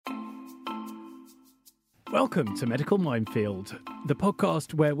Welcome to Medical Minefield, the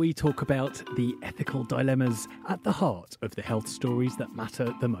podcast where we talk about the ethical dilemmas at the heart of the health stories that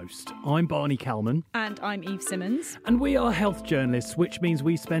matter the most. I'm Barney Kalman. And I'm Eve Simmons. And we are health journalists, which means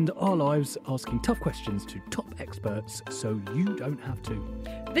we spend our lives asking tough questions to top experts so you don't have to.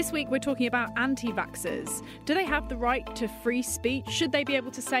 This week we're talking about anti-vaxxers. Do they have the right to free speech? Should they be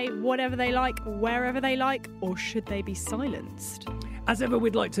able to say whatever they like, wherever they like, or should they be silenced? As ever,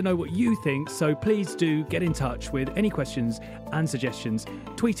 we'd like to know what you think, so please do get in touch with any questions and suggestions,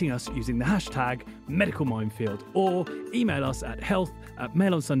 tweeting us using the hashtag Medical Minefield or email us at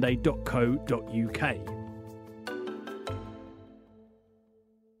health@mailonsunday.co.uk.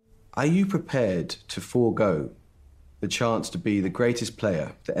 Are you prepared to forego the chance to be the greatest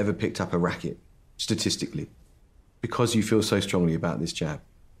player that ever picked up a racket, statistically, because you feel so strongly about this jab?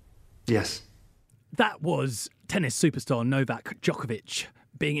 Yes. That was tennis superstar Novak Djokovic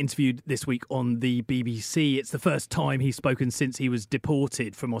being interviewed this week on the BBC. It's the first time he's spoken since he was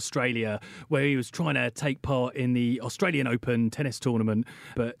deported from Australia, where he was trying to take part in the Australian Open tennis tournament,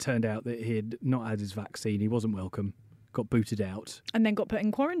 but turned out that he had not had his vaccine. He wasn't welcome. Got booted out. And then got put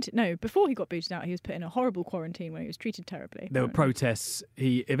in quarantine. No, before he got booted out, he was put in a horrible quarantine where he was treated terribly. There were protests.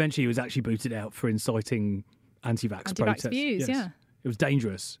 He was actually booted out for inciting anti-vax protests. Views, yes. Yeah. It was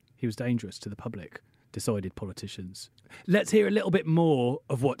dangerous. He was dangerous to the public, decided politicians. Let's hear a little bit more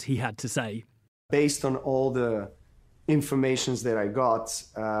of what he had to say. Based on all the informations that I got,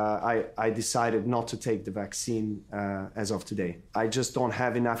 I decided not to take the vaccine as of today. I just don't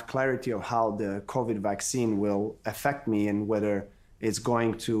have enough clarity of how the COVID vaccine will affect me and whether it's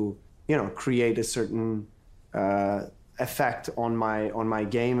going to, create a certain effect on my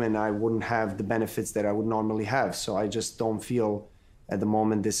game, and I wouldn't have the benefits that I would normally have. So I just don't feel at the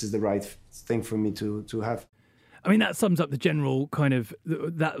moment this is the right thing for me to have. I mean, that sums up the general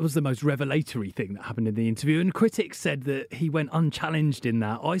that was the most revelatory thing that happened in the interview. And critics said that he went unchallenged in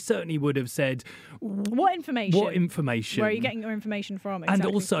that. I certainly would have said, What information? Where are you getting your information from? Exactly.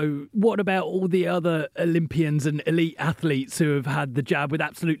 And also, what about all the other Olympians and elite athletes who have had the jab with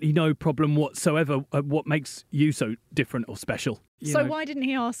absolutely no problem whatsoever? What makes you so different or special? Why didn't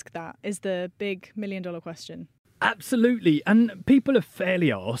he ask that is the big $1 million question. Absolutely. And people have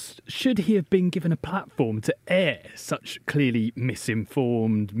fairly asked, should he have been given a platform to air such clearly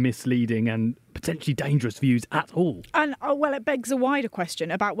misinformed, misleading and potentially dangerous views at all? And, it begs a wider question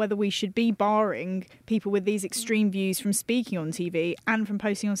about whether we should be barring people with these extreme views from speaking on TV and from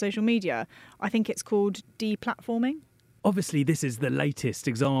posting on social media. I think it's called deplatforming. Obviously, this is the latest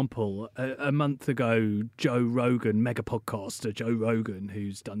example. A month ago, Joe Rogan, mega podcaster Joe Rogan,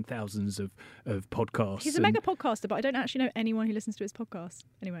 who's done thousands of podcasts. He's a mega podcaster, but I don't actually know anyone who listens to his podcast.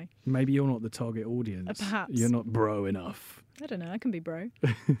 Anyway. Maybe you're not the target audience. Perhaps. You're not bro enough. I don't know, I can be bro.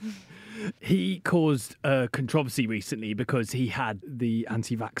 He caused a controversy recently because he had the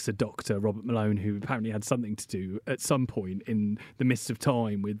anti-vaxxer doctor, Robert Malone, who apparently had something to do at some point in the midst of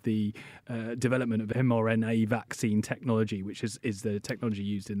time with the development of mRNA vaccine technology, which is the technology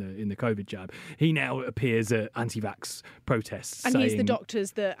used in the COVID jab. He now appears at anti-vax protests. And he's the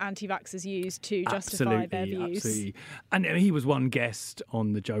doctors that anti-vaxxers use to justify their views. Absolutely. And he was one guest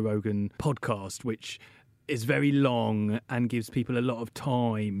on the Joe Rogan podcast, which is very long and gives people a lot of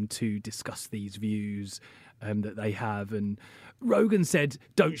time to discuss these views that they have. And Rogan said,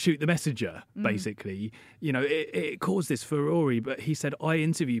 don't shoot the messenger, basically. It caused this furore, but he said, I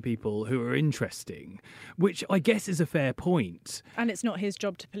interview people who are interesting, which I guess is a fair point. And it's not his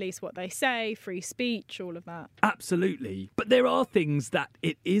job to police what they say, free speech, all of that. Absolutely. But there are things that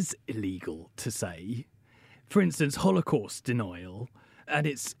it is illegal to say. For instance, Holocaust denial. And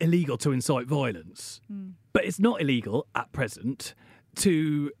it's illegal to incite violence. But it's not illegal at present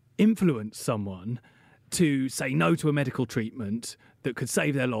to influence someone to say no to a medical treatment that could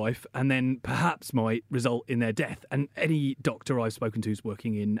save their life and then perhaps might result in their death. And any doctor I've spoken to who's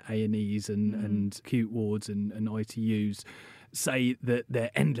working in A&Es and acute wards and ITUs say that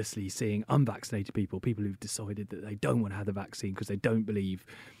they're endlessly seeing unvaccinated people who've decided that they don't want to have the vaccine because they don't believe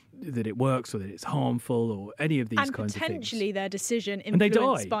that it works or that it's harmful or any of these kinds of things. And potentially their decision,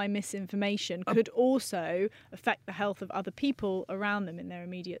 influenced by misinformation, could also affect the health of other people around them in their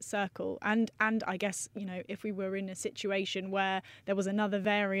immediate circle. And I guess, if we were in a situation where there was another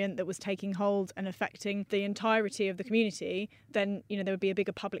variant that was taking hold and affecting the entirety of the community, then, there would be a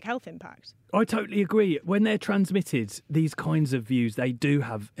bigger public health impact. I totally agree. When they're transmitted, these kinds of views, they do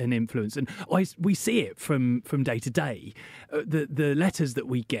have an influence. And we see it from day to day. The letters that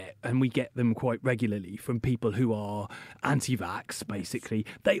we get, and we get them quite regularly from people who are anti-vax, basically,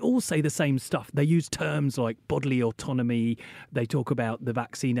 they all say the same stuff. They use terms like bodily autonomy. They talk about the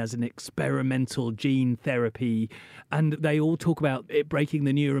vaccine as an experimental gene therapy. And they all talk about it breaking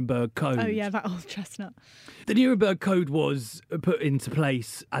the Nuremberg Code. Oh, yeah, that old chestnut. The Nuremberg Code was put into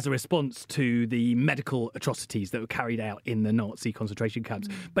place as a response to the medical atrocities that were carried out in the Nazi concentration camps.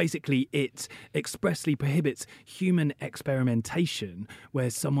 Basically, it expressly prohibits human experimentation where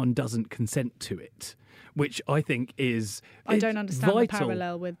someone doesn't consent to it, which I think is I don't understand vital. the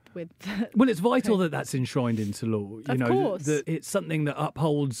parallel with Well, it's vital that that's enshrined into law. Of course. That it's something that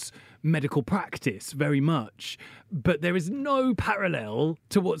upholds medical practice very much. But there is no parallel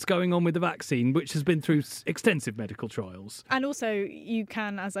to what's going on with the vaccine, which has been through extensive medical trials. And also, you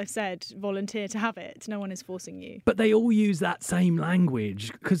can, as I've said, volunteer to have it. No one is forcing you. But they all use that same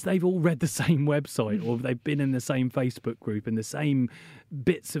language because they've all read the same website or they've been in the same Facebook group, and the same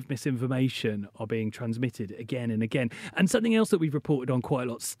bits of misinformation are being transmitted again and again. And something else that we've reported on quite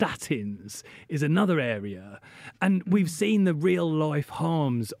a lot, statins, is another area. And we've seen the real life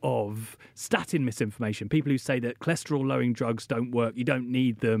harms of statin misinformation. People who say that cholesterol lowering drugs don't work, you don't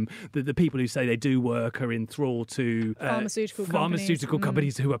need them. The people who say they do work are in thrall to pharmaceutical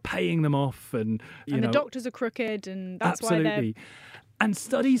companies who are paying them off. And the doctors are crooked, and that's absolutely. why they're... And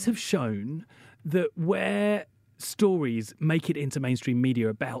studies have shown that where stories make it into mainstream media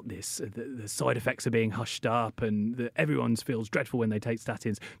about this, the side effects are being hushed up and that everyone feels dreadful when they take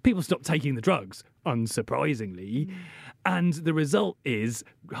statins, people stop taking the drugs, unsurprisingly. And the result is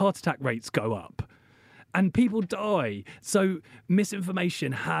heart attack rates go up and people die. So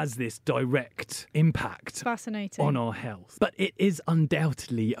misinformation has this direct impact on our health. But it is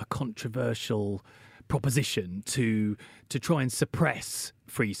undoubtedly a controversial proposition to try and suppress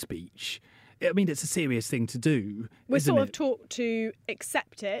free speech. I mean, it's a serious thing to do. We're sort of taught to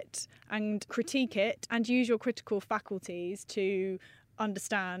accept it and critique it and use your critical faculties to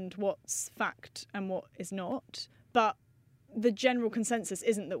understand what's fact and what is not. But the general consensus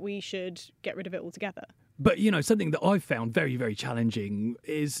isn't that we should get rid of it altogether. But, something that I've found very, very challenging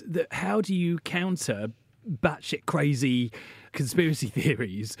is that how do you counter batshit crazy conspiracy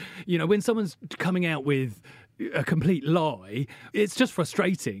theories? When someone's coming out with a complete lie, it's just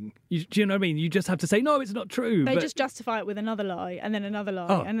frustrating. Do you know what I mean? You just have to say, no, it's not true. They just justify it with another lie and then another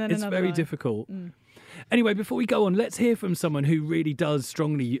lie and then another lie. It's very difficult. Anyway, before we go on, let's hear from someone who really does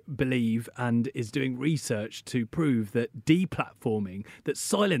strongly believe and is doing research to prove that deplatforming, that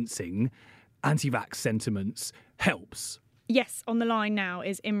silencing anti-vax sentiments helps. Yes, on the line now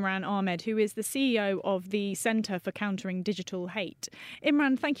is Imran Ahmed, who is the CEO of the Centre for Countering Digital Hate.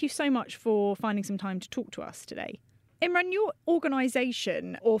 Imran, thank you so much for finding some time to talk to us today. Imran, your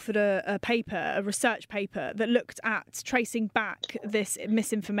organisation authored a research paper that looked at tracing back this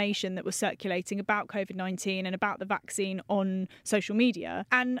misinformation that was circulating about COVID-19 and about the vaccine on social media.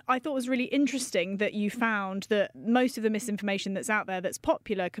 And I thought it was really interesting that you found that most of the misinformation that's out there that's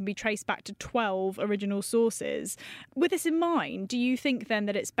popular can be traced back to 12 original sources. With this in mind, do you think then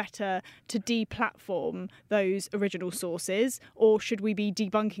that it's better to deplatform those original sources, or should we be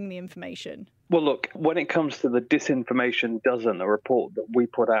debunking the information? Well, look, when it comes to the Disinformation Dozen, a report that we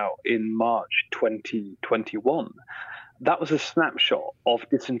put out in March 2021, that was a snapshot of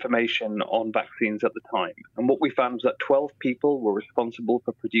disinformation on vaccines at the time. And what we found was that 12 people were responsible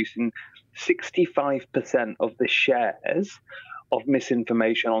for producing 65% of the shares of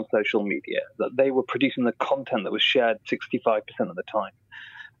misinformation on social media, that they were producing the content that was shared 65% of the time.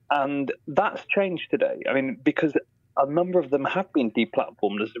 And that's changed today. I mean, because a number of them have been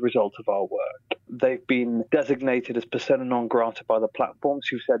deplatformed as a result of our work. They've been designated as persona non grata by the platforms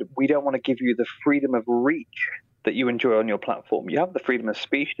who said, we don't want to give you the freedom of reach that you enjoy on your platform. You have the freedom of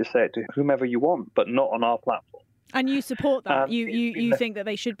speech to say it to whomever you want, but not on our platform. And you support that? You think that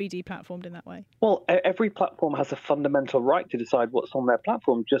they should be deplatformed in that way? Well, every platform has a fundamental right to decide what's on their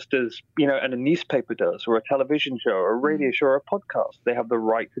platform, just as, and a newspaper does, or a television show, or a radio show, or a podcast. They have the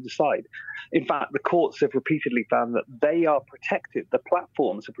right to decide. In fact, the courts have repeatedly found that they are protected, the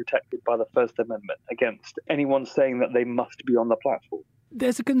platforms are protected by the First Amendment against anyone saying that they must be on the platform.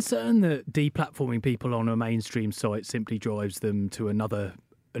 There's a concern that deplatforming people on a mainstream site simply drives them to another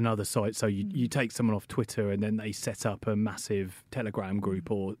site. So you take someone off Twitter and then they set up a massive Telegram group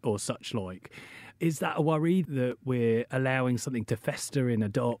or such like. Is that a worry that we're allowing something to fester in a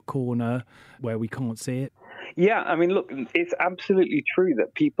dark corner where we can't see it? Yeah, I mean, look, it's absolutely true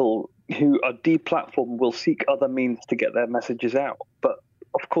that people who are deplatformed will seek other means to get their messages out. But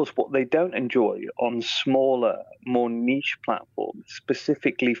of course, what they don't enjoy on smaller, more niche platforms,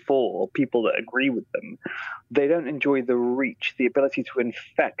 specifically for people that agree with them, they don't enjoy the reach, the ability to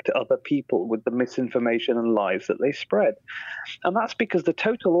infect other people with the misinformation and lies that they spread. And that's because the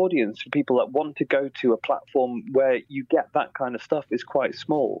total audience for people that want to go to a platform where you get that kind of stuff is quite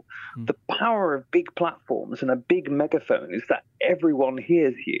small. The power of big platforms and a big megaphone is that everyone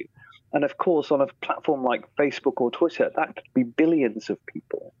hears you. And of course, on a platform like Facebook or Twitter, that could be billions of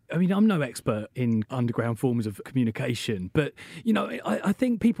people. I mean, I'm no expert in underground forms of communication, but, you know, I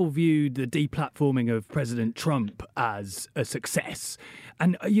think people viewed the deplatforming of President Trump as a success.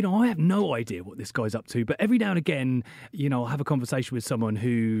 And, you know, I have no idea what this guy's up to, but every now and again, you know, I'll have a conversation with someone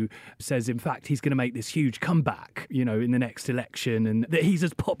who says, in fact, he's going to make this huge comeback, you know, in the next election, and that he's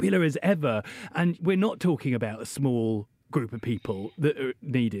as popular as ever. And we're not talking about a small group of people that are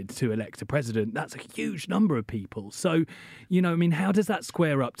needed to elect a president. That's a huge number of people. So, you know, I mean, how does that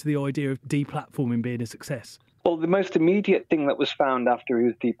square up to the idea of deplatforming being a success? Well, the most immediate thing that was found after he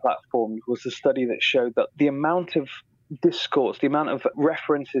was deplatformed was a study that showed that the amount of discourse, the amount of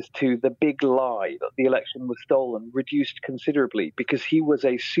references to the big lie that the election was stolen reduced considerably because he was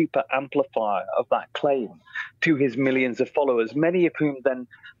a super amplifier of that claim to his millions of followers, many of whom then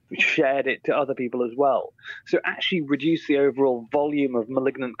shared it to other people as well. So actually reduce the overall volume of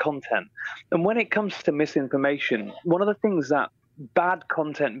malignant content. And when it comes to misinformation, one of the things that bad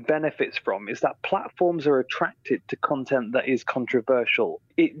content benefits from is that platforms are attracted to content that is controversial.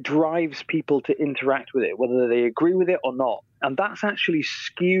 It drives people to interact with it, whether they agree with it or not. And that's actually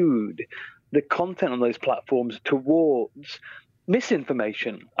skewed the content on those platforms towards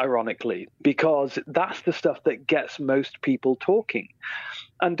misinformation, ironically, because that's the stuff that gets most people talking.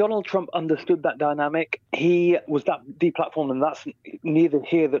 And Donald Trump understood that dynamic. He was that deplatformed, and that's neither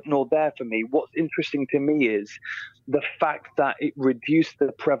here nor there for me. What's interesting to me is the fact that it reduced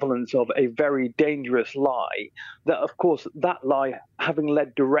the prevalence of a very dangerous lie, that, of course, that lie having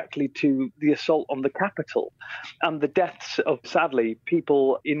led directly to the assault on the Capitol and the deaths of, sadly,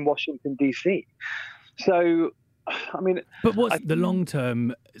 people in Washington, D.C. So, I mean, but what's the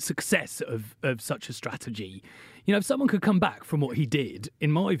long-term success of such a strategy? You know, if someone could come back from what he did,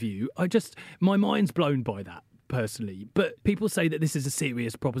 in my view, my mind's blown by that personally. But people say that this is a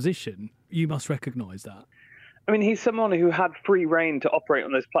serious proposition. You must recognise that. I mean, he's someone who had free rein to operate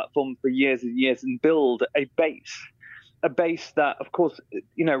on those platforms for years and years and build a base that, of course,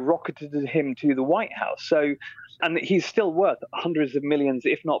 you know, rocketed him to the White House. So, and he's still worth hundreds of millions,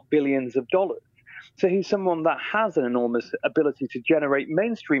 if not billions of dollars. So he's someone that has an enormous ability to generate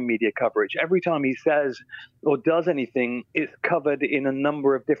mainstream media coverage. Every time he says or does anything, it's covered in a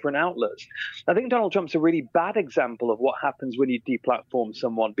number of different outlets. I think Donald Trump's a really bad example of what happens when you deplatform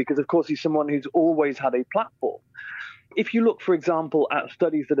someone, because, of course, he's someone who's always had a platform. If you look, for example, at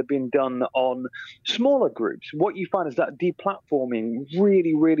studies that have been done on smaller groups, what you find is that deplatforming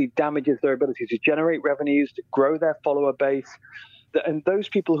really, really damages their ability to generate revenues, to grow their follower base. And those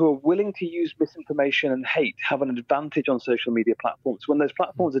people who are willing to use misinformation and hate have an advantage on social media platforms. When those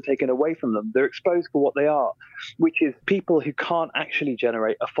platforms are taken away from them, they're exposed for what they are, which is people who can't actually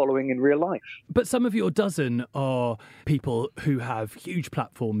generate a following in real life. But some of your dozen are people who have huge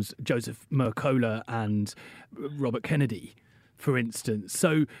platforms, Joseph Mercola and Robert Kennedy, for instance.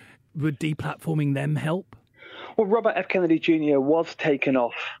 So would deplatforming them help? Well, Robert F. Kennedy Jr. was taken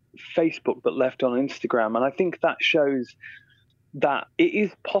off Facebook but left on Instagram. And I think that shows that it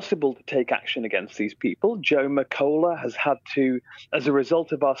is possible to take action against these people. Joe Mercola has had to, as a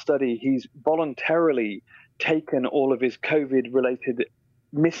result of our study, he's voluntarily taken all of his COVID-related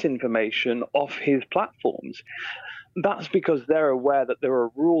misinformation off his platforms. That's because they're aware that there are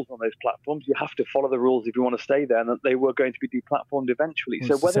rules on those platforms. You have to follow the rules if you want to stay there, and that they were going to be deplatformed eventually.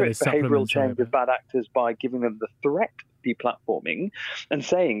 So whether it's behavioral change of bad actors by giving them the threat deplatforming and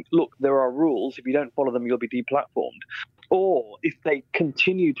saying, look, there are rules, if you don't follow them, you'll be deplatformed, or if they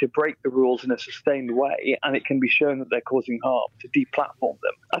continue to break the rules in a sustained way and it can be shown that they're causing harm, to deplatform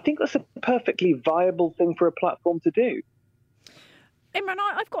them. I think that's a perfectly viable thing for a platform to do. Imran,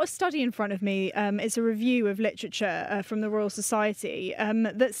 I've got a study in front of me. It's a review of literature from the Royal Society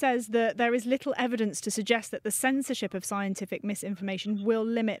that says that there is little evidence to suggest that the censorship of scientific misinformation will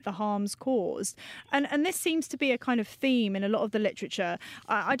limit the harms caused. And this seems to be a kind of theme in a lot of the literature.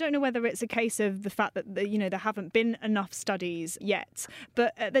 I don't know whether it's a case of the fact that, there haven't been enough studies yet,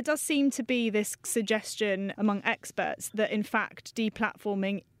 but there does seem to be this suggestion among experts that, in fact,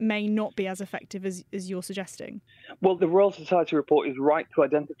 deplatforming may not be as effective as you're suggesting. Well, the Royal Society report is right to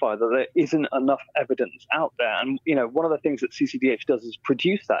identify that there isn't enough evidence out there. And, one of the things that CCDH does is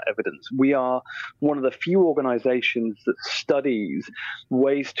produce that evidence. We are one of the few organizations that studies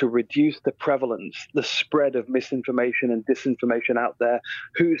ways to reduce the prevalence, the spread of misinformation and disinformation out there,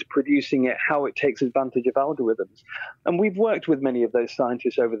 who's producing it, how it takes advantage of algorithms. And we've worked with many of those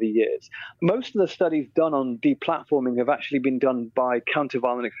scientists over the years. Most of the studies done on deplatforming have actually been done by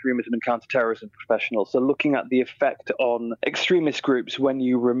counter-violent extremism and counter-terrorism professionals. So looking at the effect on extremist groups when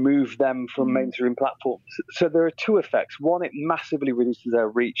you remove them from mainstream platforms. So there are two effects. One, it massively reduces their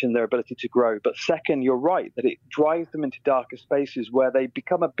reach and their ability to grow. But second, you're right, that it drives them into darker spaces where they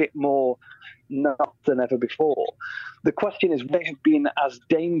become a bit more nuts than ever before. The question is, they have been as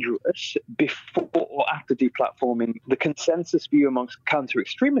dangerous before or after deplatforming? The consensus view amongst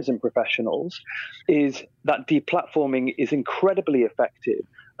counter-extremism professionals is that deplatforming is incredibly effective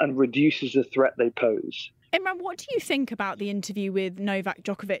and reduces the threat they pose. Imran, what do you think about the interview with Novak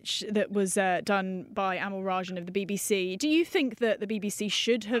Djokovic that was done by Amal Rajan of the BBC? Do you think that the BBC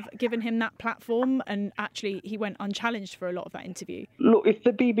should have given him that platform, and actually he went unchallenged for a lot of that interview? Look, if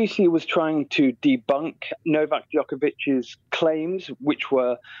the BBC was trying to debunk Novak Djokovic's claims, which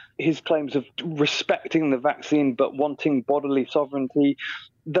were his claims of respecting the vaccine but wanting bodily sovereignty,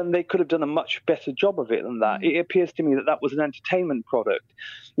 then they could have done a much better job of it than that. It appears to me that that was an entertainment product,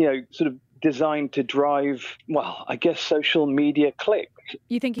 sort of designed to drive, social media clicks.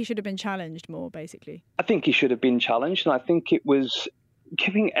 You think he should have been challenged more, basically? I think he should have been challenged, and I think it was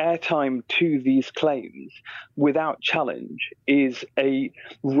giving airtime to these claims without challenge is a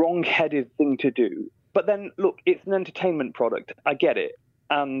wrong-headed thing to do. But then, look, it's an entertainment product. I get it.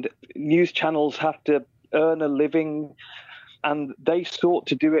 And news channels have to earn a living, and they sought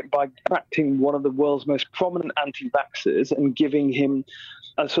to do it by attracting one of the world's most prominent anti-vaxxers and giving him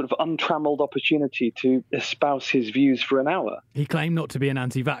a sort of untrammeled opportunity to espouse his views for an hour. He claimed not to be an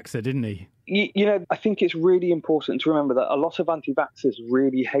anti-vaxxer, didn't he? I think it's really important to remember that a lot of anti-vaxxers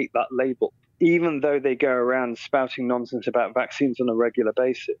really hate that label, even though they go around spouting nonsense about vaccines on a regular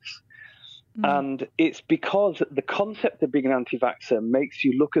basis. And it's because the concept of being an anti-vaxxer makes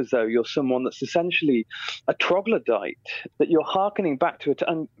you look as though you're someone that's essentially a troglodyte, that you're hearkening back to it.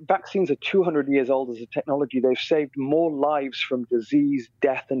 And vaccines are 200 years old as a technology. They've saved more lives from disease,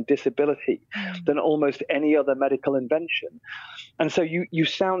 death, and disability than almost any other medical invention. And so you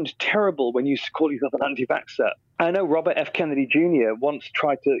sound terrible when you call yourself an anti-vaxxer. I know Robert F. Kennedy Jr. once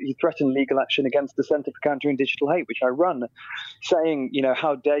he threatened legal action against the Center for Countering Digital Hate, which I run, saying,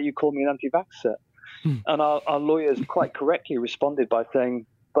 how dare you call me an anti-vaxxer? And our lawyers quite correctly responded by saying,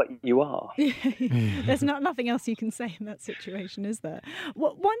 but you are. There's nothing else you can say in that situation, is there?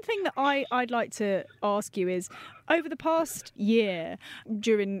 One thing that I'd like to ask you is, over the past year,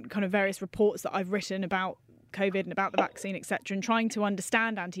 during kind of various reports that I've written about COVID and about the vaccine, etc., and trying to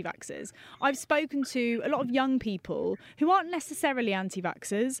understand anti-vaxxers, I've spoken to a lot of young people who aren't necessarily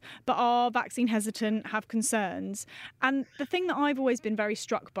anti-vaxxers, but are vaccine hesitant, have concerns. And the thing that I've always been very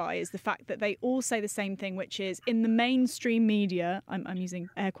struck by is the fact that they all say the same thing, which is in the mainstream media, I'm using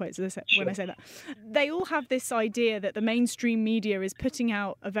air quotes when I say that, they all have this idea that the mainstream media is putting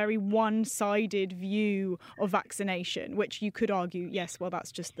out a very one-sided view of vaccination, which you could argue, yes, well,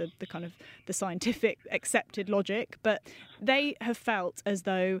 that's just the kind of the scientific accepted logic, but they have felt as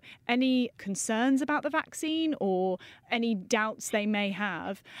though any concerns about the vaccine or any doubts they may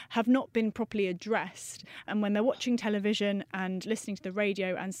have not been properly addressed. And when they're watching television and listening to the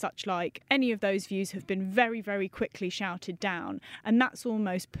radio and such like, any of those views have been very, very quickly shouted down, and that's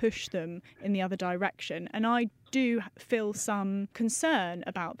almost pushed them in the other direction. And I do feel some concern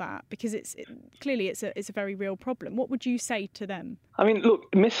about that, because clearly it's a very real problem. What would you say to them? I mean,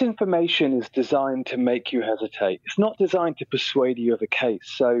 look, misinformation is designed to make you hesitate. It's not designed to persuade you of a case.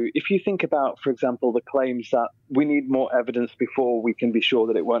 So if you think about, for example, the claims that we need more evidence before we can be sure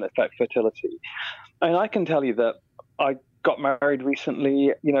that it won't affect fertility. And I can tell you that I got married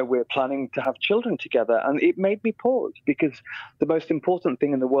recently, we're planning to have children together, and it made me pause, because the most important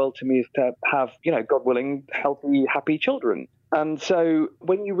thing in the world to me is to have, God willing, healthy, happy children. And so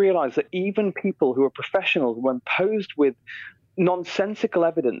when you realize that even people who are professionals, when posed with nonsensical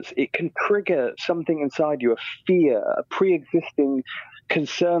evidence, it can trigger something inside you, a fear, a pre-existing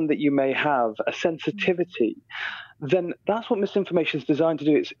concern that you may have, a sensitivity, then that's what misinformation is designed to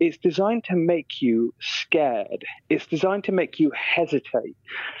do. It's designed to make you scared. It's designed to make you hesitate.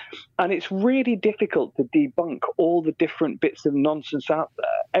 And it's really difficult to debunk all the different bits of nonsense out there.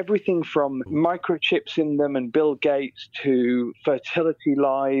 Everything from microchips in them and Bill Gates to fertility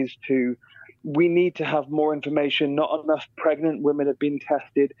lies to we need to have more information, not enough pregnant women have been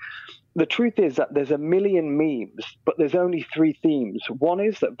tested. The truth is that there's a million memes, but there's only three themes. One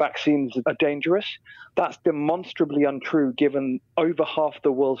is that vaccines are dangerous. That's demonstrably untrue given over half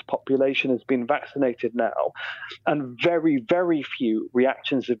the world's population has been vaccinated now, and very, very few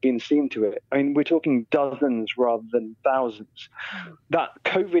reactions have been seen to it. I mean, we're talking dozens rather than thousands. That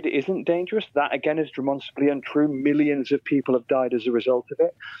COVID isn't dangerous, that again is demonstrably untrue. Millions of people have died as a result of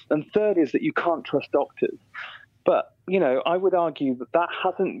it. And third is that you can't trust doctors. But, I would argue that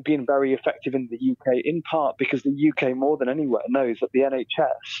hasn't been very effective in the UK, in part because the UK more than anywhere knows that the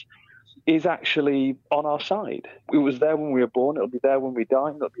NHS is actually on our side. It was there when we were born, it'll be there when we die,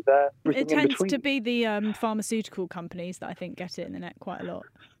 it'll be there. It tends to be the pharmaceutical companies that I think get it in the net quite a lot.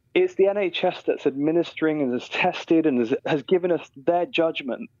 It's the NHS that's administering and has tested and has given us their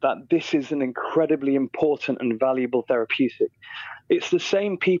judgment that this is an incredibly important and valuable therapeutic. It's the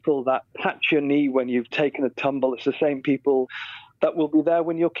same people that pat your knee when you've taken a tumble. It's the same people that will be there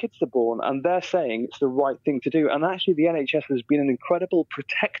when your kids are born, and they're saying it's the right thing to do. And actually, the NHS has been an incredible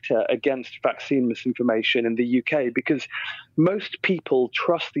protector against vaccine misinformation in the UK because most people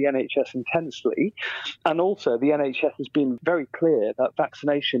trust the NHS intensely. And also, the NHS has been very clear that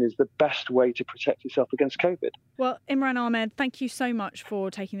vaccination is the best way to protect yourself against COVID. Well, Imran Ahmed, thank you so much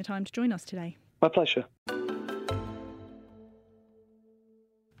for taking the time to join us today. My pleasure.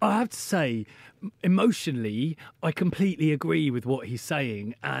 I have to say, emotionally, I completely agree with what he's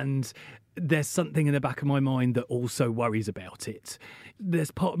saying, and there's something in the back of my mind that also worries about it. There's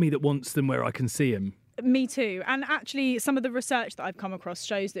part of me that wants them where I can see them. Me too. And actually, some of the research that I've come across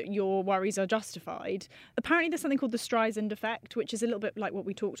shows that your worries are justified. Apparently, there's something called the Streisand effect, which is a little bit like what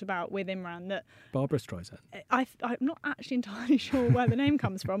we talked about with Imran. That Barbara Streisand. I'm not actually entirely sure where the name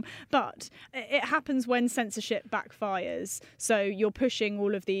comes from, but it happens when censorship backfires. So you're pushing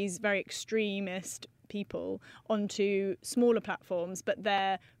all of these very extremist people onto smaller platforms, but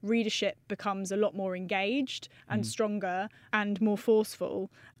their readership becomes a lot more engaged and stronger and more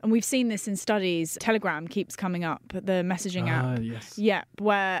forceful. And we've seen this in studies. Telegram keeps coming up, the messaging app. Yes. Yeah,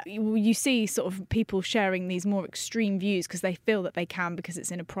 where you see sort of people sharing these more extreme views because they feel that they can because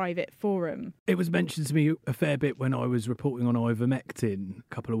it's in a private forum. It was mentioned to me a fair bit when I was reporting on ivermectin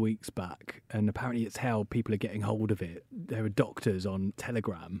a couple of weeks back, and apparently it's how people are getting hold of it. There are doctors on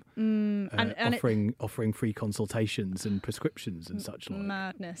Telegram offering free consultations and prescriptions and such like.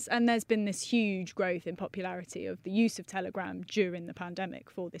 Madness. And there's been this huge growth in popularity of the use of Telegram during the pandemic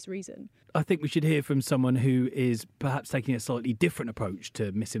for this reason. I think we should hear from someone who is perhaps taking a slightly different approach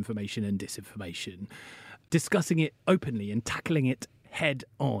to misinformation and disinformation, discussing it openly and tackling it head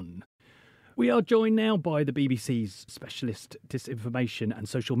on. We are joined now by the BBC's specialist disinformation and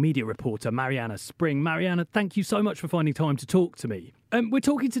social media reporter, Mariana Spring. Mariana, thank you so much for finding time to talk to me. We're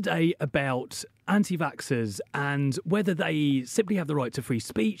talking today about anti-vaxxers and whether they simply have the right to free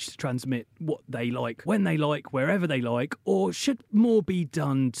speech to transmit what they like, when they like, wherever they like, or should more be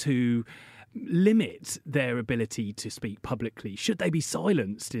done to limit their ability to speak publicly? Should they be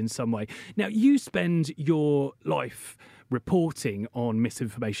silenced in some way? Now, you spend your life reporting on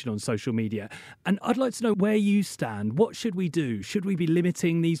misinformation on social media, and I'd like to know where you stand. What should we do? Should we be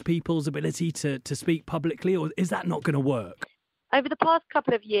limiting these people's ability to speak publicly, or is that not going to work? Over the past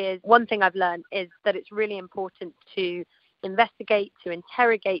couple of years, one thing I've learned is that it's really important to investigate, to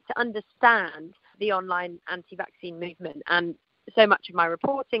interrogate, to understand the online anti-vaccine movement. And so much of my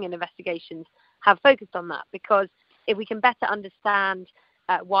reporting and investigations have focused on that, because if we can better understand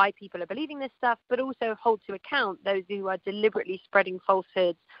why people are believing this stuff, but also hold to account those who are deliberately spreading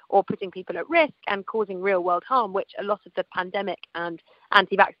falsehoods or putting people at risk and causing real world harm, which a lot of the pandemic and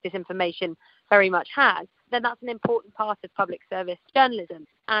anti-vax disinformation very much has, then that's an important part of public service journalism.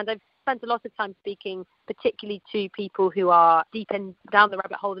 And I've spent a lot of time speaking particularly to people who are deep down the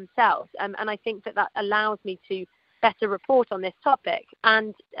rabbit hole themselves. And I think that allows me to better report on this topic.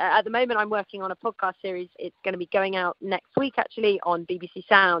 And at the moment, I'm working on a podcast series. It's going to be going out next week, actually, on BBC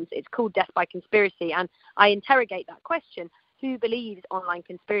Sounds. It's called Death by Conspiracy. And I interrogate that question. Who believes online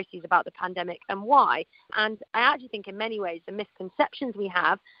conspiracies about the pandemic and why? And I actually think in many ways the misconceptions we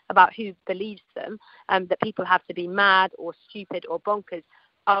have about who believes them, that people have to be mad or stupid or bonkers,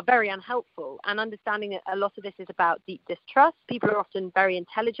 are very unhelpful. And understanding that a lot of this is about deep distrust. People are often very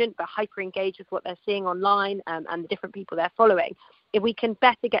intelligent but hyper engaged with what they're seeing online and the different people they're following. If we can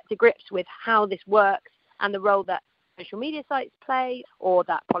better get to grips with how this works and the role that social media sites play, or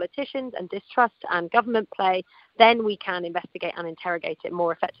that politicians and distrust and government play, then we can investigate and interrogate it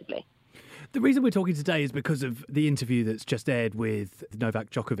more effectively. The reason we're talking today is because of the interview that's just aired with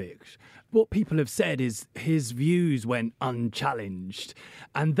Novak Djokovic. What people have said is his views went unchallenged,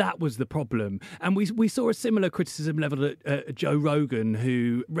 and that was the problem. And we saw a similar criticism levelled at Joe Rogan,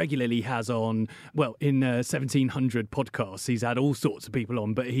 who regularly has on, well, in 1700 podcasts, he's had all sorts of people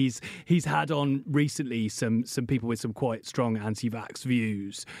on, but he's had on recently some people with some quite strong anti-vax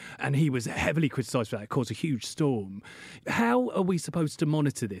views, and he was heavily criticised for that. It caused a huge storm. How are we supposed to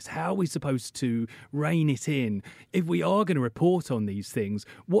monitor this? How are we supposed to rein it in? If we are going to report on these things,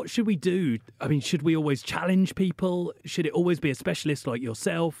 what should we do? I mean, should we always challenge people? Should it always be a specialist like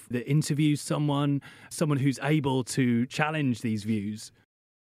yourself that interviews someone who's able to challenge these views?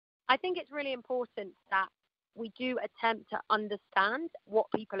 I think it's really important that we do attempt to understand what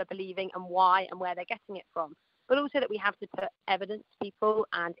people are believing and why and where they're getting it from, but also that we have to put evidence to people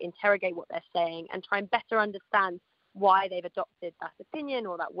and interrogate what they're saying and try and better understand why they've adopted that opinion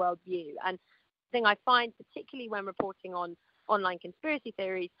or that worldview. And the thing I find, particularly when reporting on online conspiracy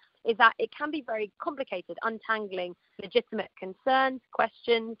theories, is that it can be very complicated, untangling legitimate concerns,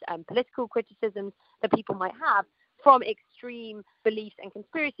 questions, and political criticisms that people might have from extreme beliefs and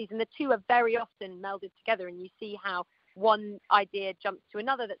conspiracies. And the two are very often melded together, and you see how one idea jumps to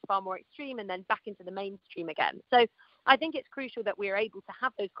another that's far more extreme and then back into the mainstream again. So I think it's crucial that we are able to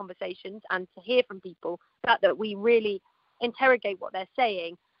have those conversations and to hear from people, that we really interrogate what they're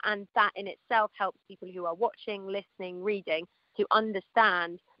saying, and that in itself helps people who are watching, listening, reading to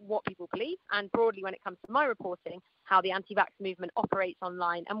understand what people believe, and broadly, when it comes to my reporting, how the anti-vax movement operates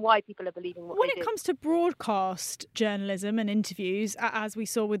online and why people are believing what they do. When it comes to broadcast journalism and interviews, as we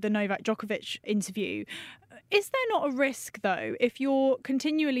saw with the Novak Djokovic interview, is there not a risk, though, if you're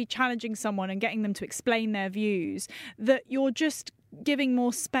continually challenging someone and getting them to explain their views, that you're just giving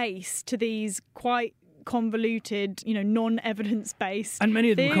more space to these quite convoluted, non-evidence-based And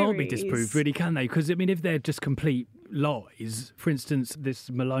many of them theories? can't be disproved, really, can they? Because, I mean, if they're just complete lies, for instance, this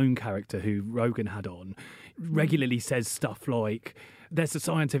Malone character who Rogan had on regularly says stuff like, there's a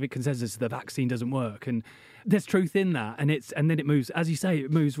scientific consensus the vaccine doesn't work, and there's truth in that, and then it moves, as you say,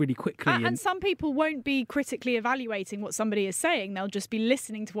 it moves really quickly. And some people won't be critically evaluating what somebody is saying; they'll just be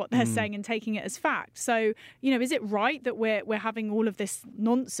listening to what they're saying and taking it as fact. So, is it right that we're having all of this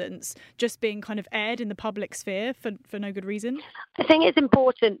nonsense just being kind of aired in the public sphere for no good reason? I think it's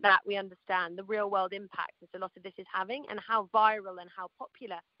important that we understand the real world impact that a lot of this is having, and how viral and how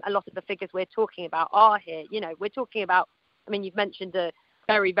popular a lot of the figures we're talking about are here. We're talking about, you've mentioned a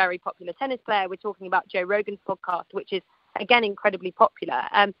very, very popular tennis player. We're talking about Joe Rogan's podcast, which is, again, incredibly popular.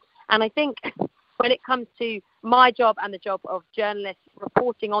 And I think when it comes to my job and the job of journalists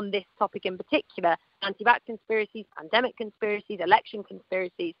reporting on this topic in particular, anti-vax conspiracies, pandemic conspiracies, election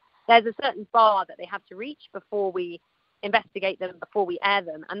conspiracies, there's a certain bar that they have to reach before we investigate them, before we air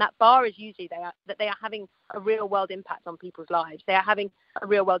them. And that bar is usually that they are having a real world impact on people's lives. They are having a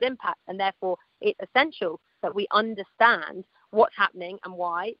real world impact, and therefore it's essential that we understand what's happening and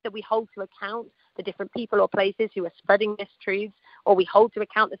why, that we hold to account the different people or places who are spreading mistruths, or we hold to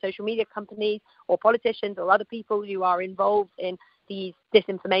account the social media companies or politicians or other people who are involved in these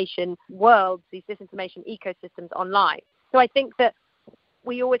disinformation worlds, these disinformation ecosystems online. So I think that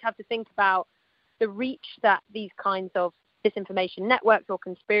we always have to think about the reach that these kinds of disinformation networks or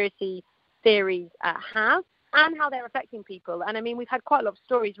conspiracy theories have, and how they're affecting people. And we've had quite a lot of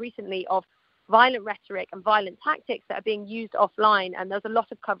stories recently of violent rhetoric and violent tactics that are being used offline. And there's a lot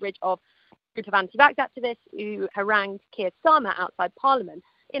of coverage of a group of anti-vax activists who harangued Keir Starmer outside Parliament.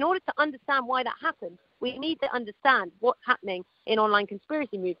 In order to understand why that happened, we need to understand what's happening in online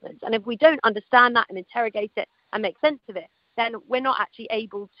conspiracy movements. And if we don't understand that and interrogate it and make sense of it, then we're not actually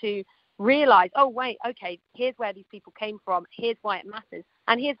able to realize, oh, wait, okay, here's where these people came from, here's why it matters,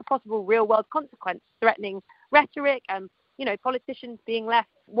 and here's the possible real-world consequence, threatening rhetoric and, politicians being left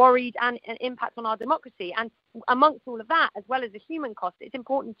worried, and an impact on our democracy. And amongst all of that, as well as the human cost, it's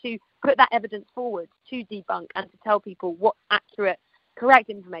important to put that evidence forward to debunk and to tell people what's accurate, correct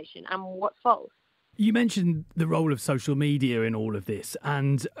information and what's false. You mentioned the role of social media in all of this,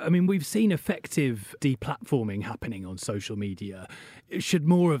 and we've seen effective deplatforming happening on social media. Should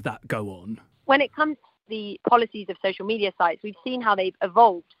more of that go on? When it comes to the policies of social media sites, we've seen how they've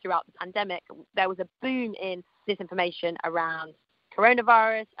evolved throughout the pandemic. There was a boom in disinformation around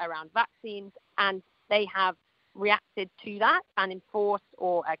coronavirus, around vaccines, and they have reacted to that and enforced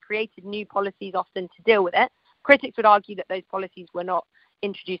or created new policies often to deal with it. Critics would argue that those policies were not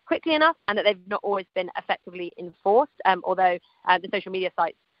introduced quickly enough and that they've not always been effectively enforced, although the social media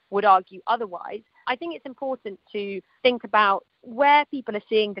sites would argue otherwise. I think it's important to think about where people are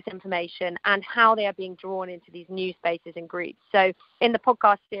seeing disinformation and how they are being drawn into these new spaces and groups. So in the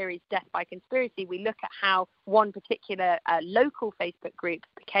podcast series Death by Conspiracy, we look at how one particular local Facebook group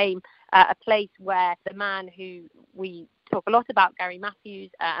became a place where the man who we talk a lot about, Gary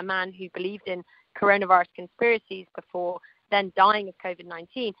Matthews, a man who believed in coronavirus conspiracies before then dying of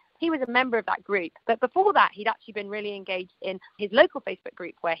COVID-19, he was a member of that group. But before that, he'd actually been really engaged in his local Facebook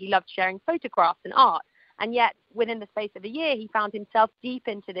group where he loved sharing photographs and art. And yet, within the space of a year, he found himself deep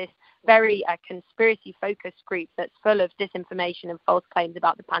into this very conspiracy-focused group that's full of disinformation and false claims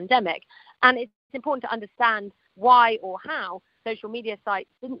about the pandemic. And it's important to understand why or how social media sites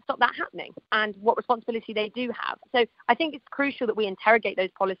didn't stop that happening and what responsibility they do have. So I think it's crucial that we interrogate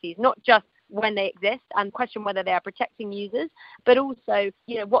those policies, not just when they exist and question whether they are protecting users, but also,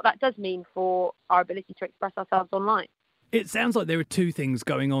 what that does mean for our ability to express ourselves online. It sounds like there are two things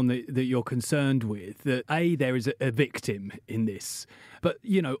going on that you're concerned with. That A, there is a victim in this, but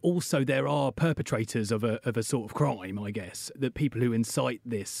also there are perpetrators of a sort of crime. I guess that people who incite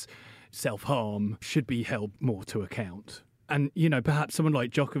this self-harm should be held more to account. And, perhaps someone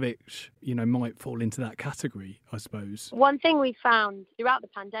like Djokovic, might fall into that category, I suppose. One thing we found throughout the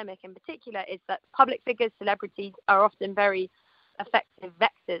pandemic in particular is that public figures, celebrities, are often very effective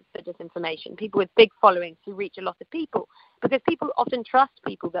vectors for disinformation, people with big followings who reach a lot of people, because people often trust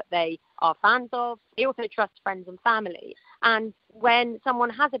people that they are fans of. They also trust friends and family. And when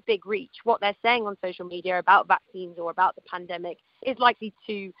someone has a big reach, what they're saying on social media about vaccines or about the pandemic is likely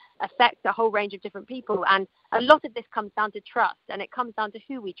to affect a whole range of different people. And a lot of this comes down to trust, and it comes down to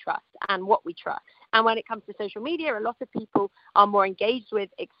who we trust and what we trust. And when it comes to social media, a lot of people are more engaged with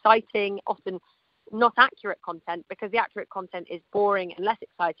exciting, often not accurate content, because the accurate content is boring and less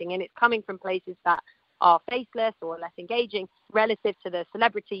exciting, and it's coming from places that are faceless or less engaging relative to the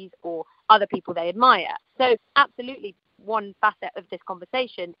celebrities or other people they admire. So absolutely, one facet of this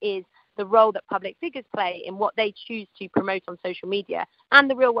conversation is the role that public figures play in what they choose to promote on social media and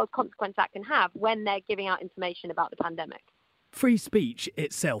the real world consequence that can have when they're giving out information about the pandemic. Free speech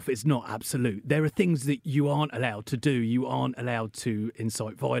itself is not absolute. There are things that you aren't allowed to do. You aren't allowed to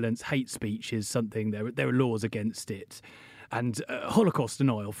incite violence. Hate speech is something, there are laws against it. And Holocaust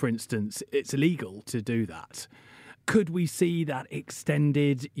denial, for instance, it's illegal to do that. Could we see that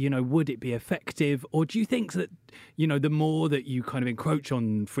extended? Would it be effective? Or do you think that, the more that you kind of encroach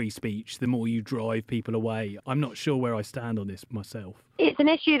on free speech, the more you drive people away? I'm not sure where I stand on this myself. It's an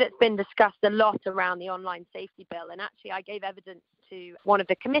issue that's been discussed a lot around the online safety bill. And actually, I gave evidence to one of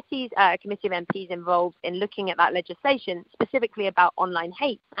the committees, a committee of MPs involved in looking at that legislation, specifically about online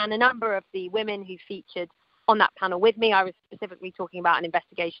hate. And a number of the women who featured on that panel with me, I was specifically talking about an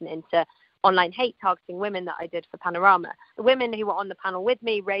investigation into online hate targeting women that I did for Panorama. The women who were on the panel with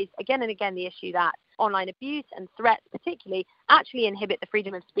me raised again and again the issue that online abuse and threats particularly actually inhibit the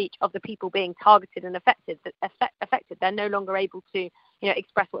freedom of speech of the people being targeted and affected. They're no longer able to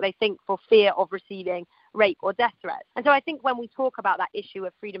express what they think for fear of receiving rape or death threats. And so I think when we talk about that issue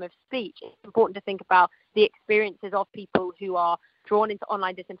of freedom of speech, it's important to think about the experiences of people who are drawn into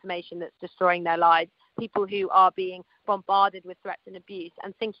online disinformation that's destroying their lives, people who are being bombarded with threats and abuse,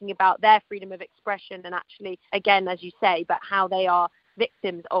 and thinking about their freedom of expression and actually, again, as you say, but how they are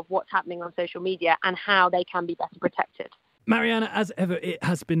victims of what's happening on social media and how they can be better protected. Mariana, as ever, it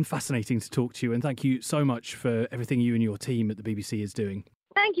has been fascinating to talk to you, and thank you so much for everything you and your team at the BBC is doing.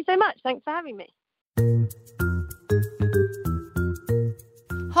 Thank you so much. Thanks for having me.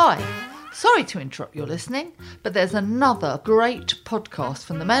 Hi. Sorry to interrupt your listening, but there's another great podcast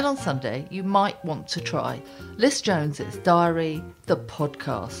from the Mail on Sunday you might want to try. Liz Jones's Diary, the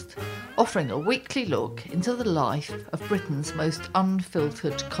podcast, offering a weekly look into the life of Britain's most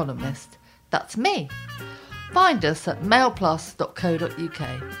unfiltered columnist. That's me. Find us at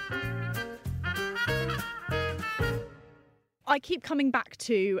mailplus.co.uk. I keep coming back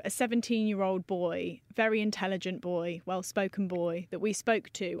to a 17-year-old boy, very intelligent boy, well-spoken boy that we spoke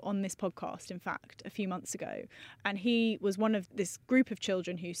to on this podcast, in fact, a few months ago. And he was one of this group of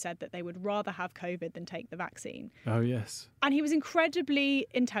children who said that they would rather have COVID than take the vaccine. Oh, yes. And he was incredibly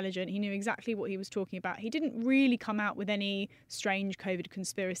intelligent. He knew exactly what he was talking about. He didn't really come out with any strange COVID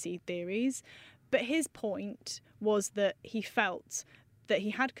conspiracy theories. But his point was that he felt that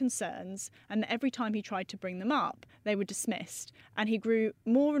he had concerns and that every time he tried to bring them up, they were dismissed. And he grew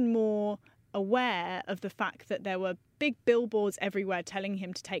more and more aware of the fact that there were big billboards everywhere telling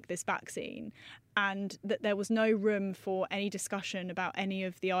him to take this vaccine, and that there was no room for any discussion about any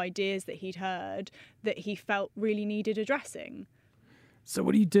of the ideas that he'd heard that he felt really needed addressing. So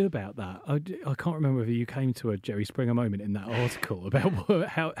what do you do about that? I can't remember whether you came to a Jerry Springer moment in that article about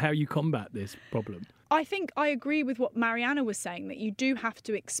how you combat this problem. I think I agree with what Mariana was saying, that you do have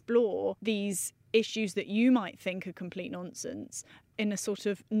to explore these issues that you might think are complete nonsense in a sort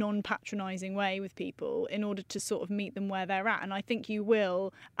of non-patronising way with people in order to sort of meet them where they're at. And I think you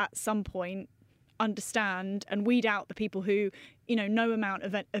will, at some point, understand and weed out the people who, no amount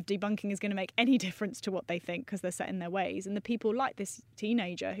of debunking is going to make any difference to what they think because they're set in their ways, and the people like this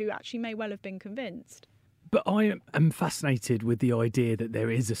teenager who actually may well have been convinced. But I am fascinated with the idea that there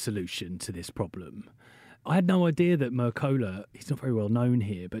is a solution to this problem. I had no idea that Mercola, he's not very well known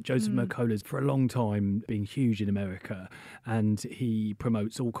here, but Joseph Mercola's for a long time been huge in America, and he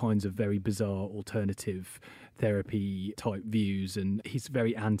promotes all kinds of very bizarre alternative therapy type views, and he's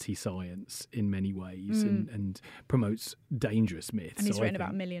very anti-science in many ways and promotes dangerous myths. And he's written about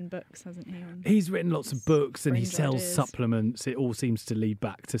 1 million books, hasn't he? He's written lots of books and he sells supplements. It all seems to lead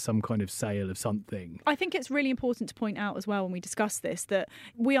back to some kind of sale of something. I think it's really important to point out as well when we discuss this that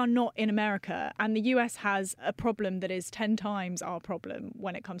we are not in America, and the US has a problem that is 10 times our problem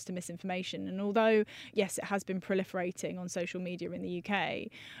when it comes to misinformation. And although, yes, it has been proliferating on social media in the UK,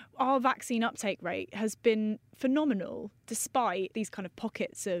 our vaccine uptake rate has been phenomenal despite these kind of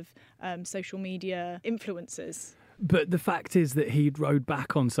pockets of social media influencers. But the fact is that he'd rode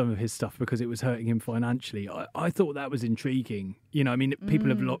back on some of his stuff because it was hurting him financially. I thought that was intriguing. People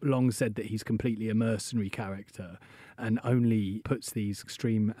have long said that he's completely a mercenary character and only puts these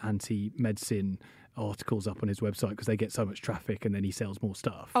extreme anti-medicine articles up on his website because they get so much traffic and then he sells more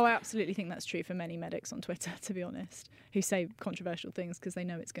stuff. Oh, I absolutely think that's true for many medics on Twitter, to be honest, who say controversial things because they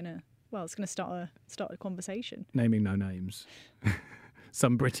know it's going to start a conversation. Naming no names.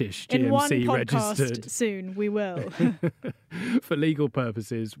 Some British GMC in one podcast registered. Soon we will. For legal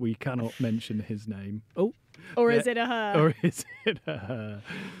purposes, we cannot mention his name. Oh. Or is it a her? Or is it a her?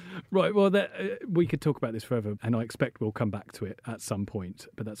 Right, well, we could talk about this forever, and I expect we'll come back to it at some point,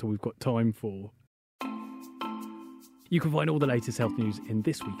 but that's all we've got time for. You can find all the latest health news in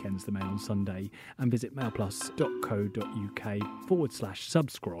this weekend's The Mail on Sunday and visit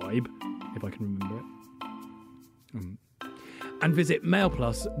mailplus.co.uk/subscribe, if I can remember it. And visit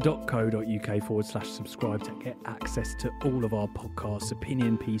mailplus.co.uk/subscribe to get access to all of our podcasts,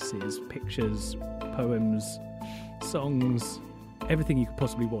 opinion pieces, pictures, poems, songs, everything you could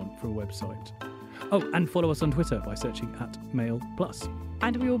possibly want from a website. Oh, and follow us on Twitter by searching @MailPlus.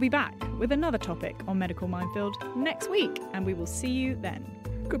 And we will be back with another topic on Medical Minefield next week, and we will see you then.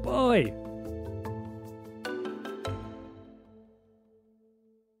 Goodbye.